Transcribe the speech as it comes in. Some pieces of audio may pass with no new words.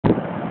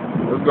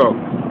Let's go.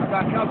 I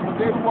got Councilman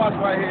David Watts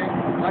right here.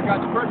 I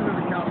got the president of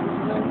the council.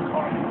 What's his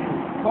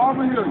name?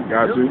 Carver Hilliard.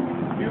 Got you.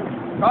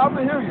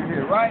 Carver Hilliard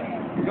here, right?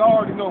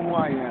 Y'all already know who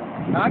I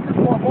am. Now I just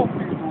want both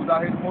of these dudes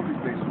out here at the police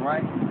station,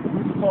 right?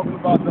 We were talking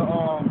about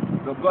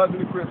the Bloods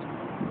and the Crips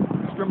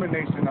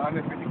discrimination,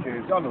 150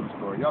 kids. Y'all know the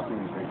story. Y'all seen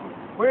the station.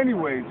 But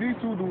anyways, these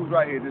two dudes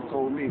right here just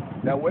told me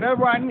that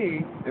whatever I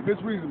need, if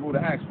it's reasonable to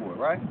ask for it,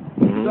 right?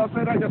 Did y'all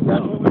say that? That's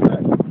what we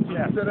said.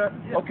 Yeah. You said that?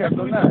 Okay,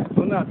 so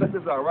now, check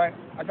this out, right?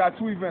 I got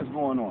two events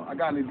going on. I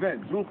got an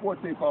event, June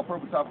 14th, called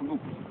Purple Top for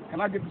Lupus. Can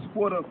I get the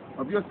support of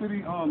your city,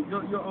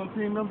 your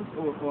team members,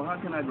 or how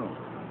can I go?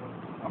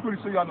 I'm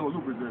pretty sure y'all know what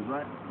lupus is,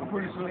 right? I'm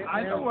pretty sure.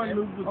 I know what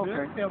lupus is.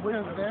 Okay. Yeah,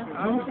 we're there.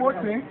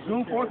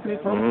 June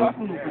 14th, Purple Top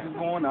for Lupus is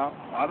going out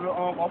of the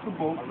off the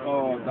boat,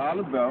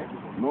 Dollar Bell,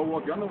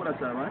 Norwalk. Y'all know what that's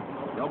at, right?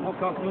 Y'all both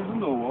councilors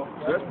in Norwalk.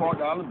 That's Park,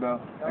 Dollar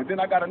Bell. And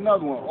then I got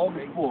another one,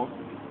 August 4th,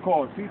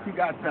 called CT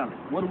Got Talent.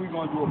 What are we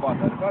going to do about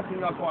that? If I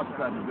see y'all sponsor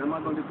that, am I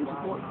going to get some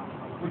support?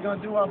 We're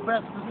going to do our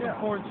best to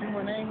support you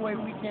in any way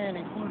we can,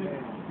 including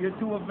your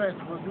two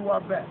events. We'll do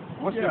our best.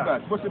 What's your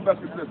best? What's your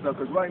best consist of?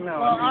 Because right now,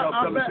 I need help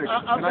selling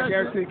tickets. Can I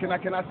guarantee,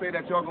 can I say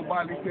that y'all going to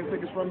buy at least 10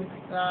 tickets from me?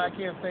 I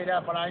can't say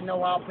that, but I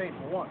know I'll pay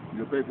for one.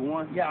 You'll pay for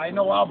one? Yeah, I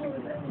know I'll be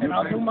there. And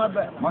I'll do my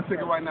best. My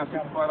ticket right now is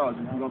 $65.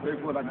 If you're going to pay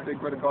for it, I can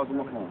take credit cards on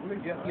my phone.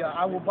 Yeah,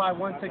 I will buy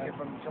one ticket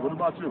from you. What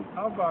about you?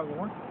 I'll buy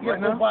one. Yeah,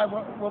 right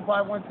we'll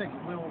buy one ticket.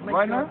 We'll make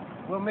right sure, now?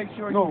 We'll make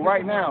sure. No,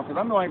 right now, because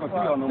I know I ain't going to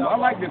see y'all no more. I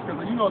like this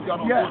because you know if y'all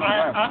don't do it.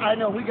 I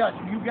know. We got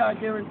you. You got to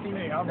guarantee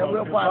that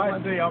we'll buy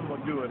one. I'm going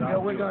to do it. Yeah,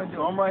 we're going to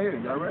do it. So I'm right here.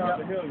 Y'all ready?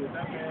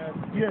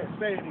 Yeah,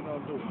 say it, he's going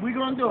to do it. We're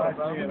going to do it,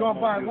 bro. We're going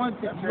to buy one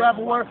ticket. You have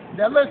a word?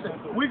 Now listen,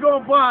 we're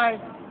going to buy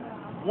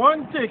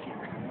one ticket.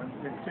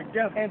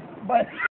 Together. But